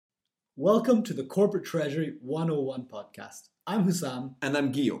Welcome to the Corporate Treasury 101 podcast. I'm Hussam. And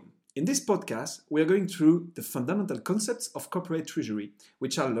I'm Guillaume. In this podcast, we are going through the fundamental concepts of corporate treasury,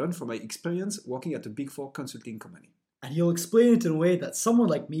 which I learned from my experience working at a Big Four consulting company. And he'll explain it in a way that someone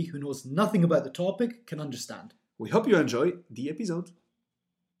like me who knows nothing about the topic can understand. We hope you enjoy the episode.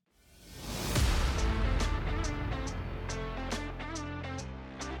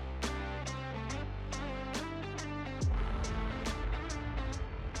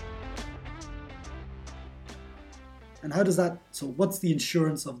 And how does that, so what's the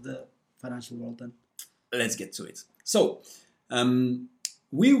insurance of the financial world then? Let's get to it. So,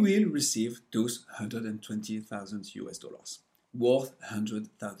 we will receive those 120,000 US dollars, worth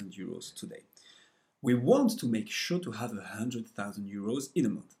 100,000 euros today. We want to make sure to have 100,000 euros in a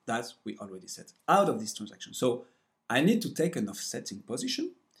month. That's we already set out of this transaction. So I need to take an offsetting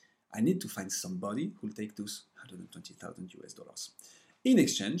position. I need to find somebody who will take those 120,000 US dollars in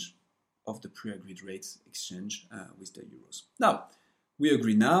exchange of the pre-agreed rates exchange with the euros. Now, we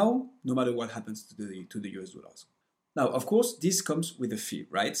agree now, no matter what happens to the US dollars. Now, of course, this comes with a fee,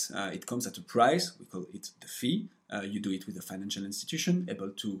 right? It comes at a price, we call it the fee. You do it with a financial institution able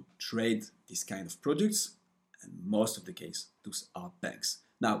to trade this kind of products, and most of the case, those are banks.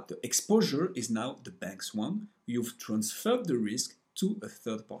 Now, the exposure is now the bank's one. You've transferred the risk to a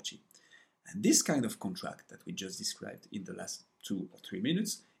third party. And this kind of contract that we just described in the last 2 or 3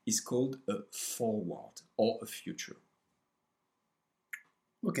 minutes is called a forward or a future.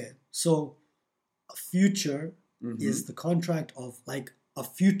 Okay, so a future is the contract of like a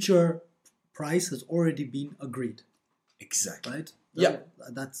future price has already been agreed. Exactly. Right? Yeah.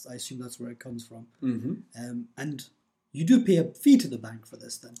 That's, I assume that's where it comes from. Mm-hmm. And you do pay a fee to the bank for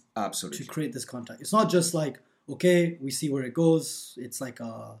this then? Absolutely. To create this contract. It's not just like, okay, we see where it goes. It's like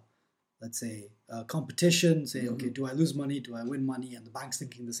a, let's say, a competition. Say, okay, do I lose money? Do I win money? And the bank's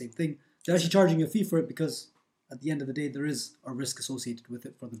thinking the same thing. They're actually charging you a fee for it because at the end of the day, there is a risk associated with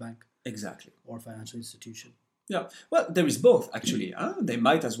it for the bank. Exactly. Or financial institution. Yeah, well, there is both actually. They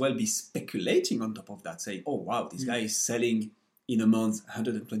might as well be speculating on top of that, saying, "Oh wow, this guy is selling in a month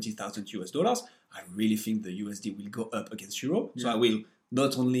 120,000 US dollars. I really think the USD will go up against euro, so I will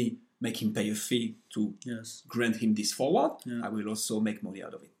not only make him pay a fee to grant him this forward, I will also make money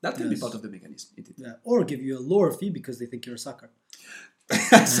out of it." That can be part of the mechanism, indeed. Yeah, or give you a lower fee because they think you're a sucker.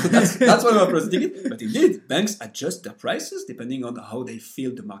 So that's why we're presenting it. But indeed, banks adjust their prices depending on how they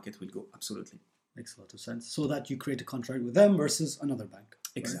feel the market will go. Absolutely. Makes a lot of sense. So that you create a contract with them versus another bank.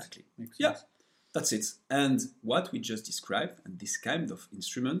 Exactly. Right? Makes Yeah, sense. that's it. And what we just described, and this kind of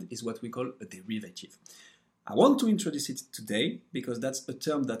instrument, is what we call a derivative. I want to introduce it today because that's a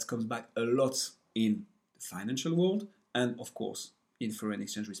term that comes back a lot in the financial world and, of course, in foreign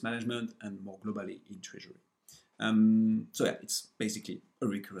exchange risk management and more globally in treasury. So yeah, it's basically a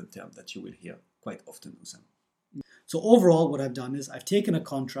recurrent term that you will hear quite often, Usam. So overall, what I've done is I've taken a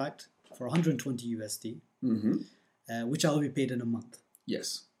contract for 120 USD, which I'll be paid in a month.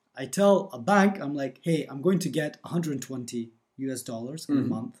 Yes. I tell a bank, I'm like, hey, I'm going to get 120 US dollars in a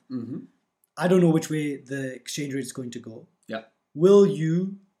month. I don't know which way the exchange rate is going to go. Yeah. Will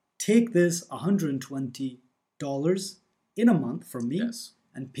you take this $120 in a month from me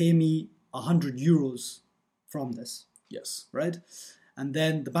and pay me 100 euros from this? Yes. Right? And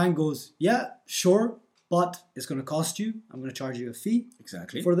then the bank goes, yeah, sure, but it's going to cost you. I'm going to charge you a fee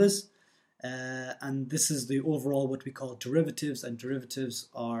for this. And this is the overall what we call derivatives, and derivatives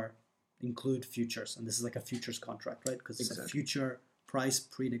include futures, and this is like a futures contract, right? Because it's a future price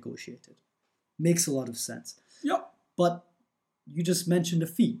pre-negotiated. Makes a lot of sense. Yeah. But you just mentioned a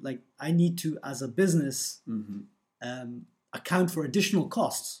fee. Like I need to, as a business, account for additional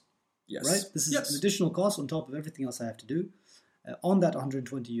costs. Yes. Right? This is an additional cost on top of everything else I have to do. On that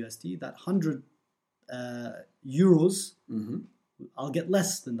 120 USD, that 100 euros. I'll get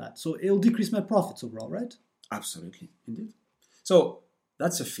less than that. So it'll decrease my profits overall, right? Absolutely, indeed. So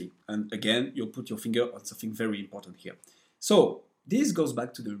that's a fee. And again, you'll put your finger on something very important here. So this goes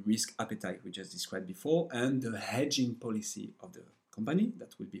back to the risk appetite we just described before and the hedging policy of the company.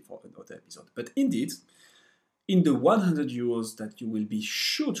 That will be for another episode. But indeed, in the 100 euros that you will be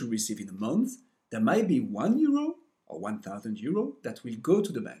sure to receive in a month, there might be 1 euro or 1,000 euro that will go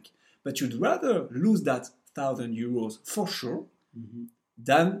to the bank. But you'd rather lose that 1,000 euros for sure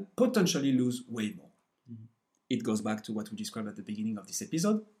than potentially lose way more. It goes back to what we described at the beginning of this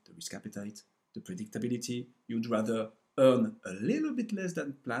episode, the risk appetite, the predictability. You'd rather earn a little bit less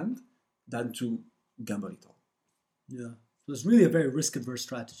than planned than to gamble it all. Yeah. So it's really a very risk-averse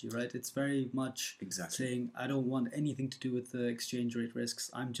strategy, right? It's very much Exactly. saying, I don't want anything to do with the exchange rate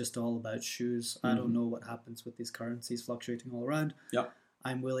risks. I'm just all about shoes. I don't know what happens with these currencies fluctuating all around. Yeah.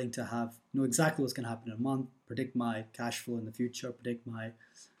 I'm willing to know exactly what's going to happen in a month, predict my cash flow in the future, predict my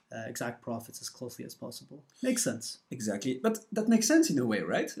exact profits as closely as possible. Makes sense. Exactly. But that makes sense in a way,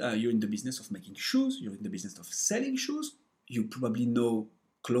 right? You're in the business of making shoes. You're in the business of selling shoes. You probably know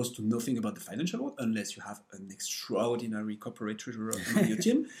close to nothing about the financial world unless you have an extraordinary corporate treasurer on your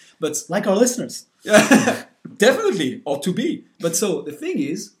team. But like our listeners. Definitely, or to be. But so the thing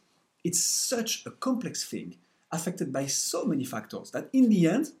is, it's such a complex thing affected by so many factors that in the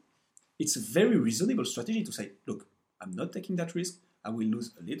end, it's a very reasonable strategy to say, look, I'm not taking that risk. I will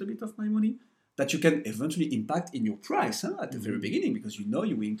lose a little bit of my money that you can eventually impact in your price at the very beginning because you know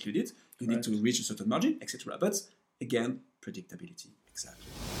you will include it. You need to reach a certain margin, etc. But again, predictability. Exactly.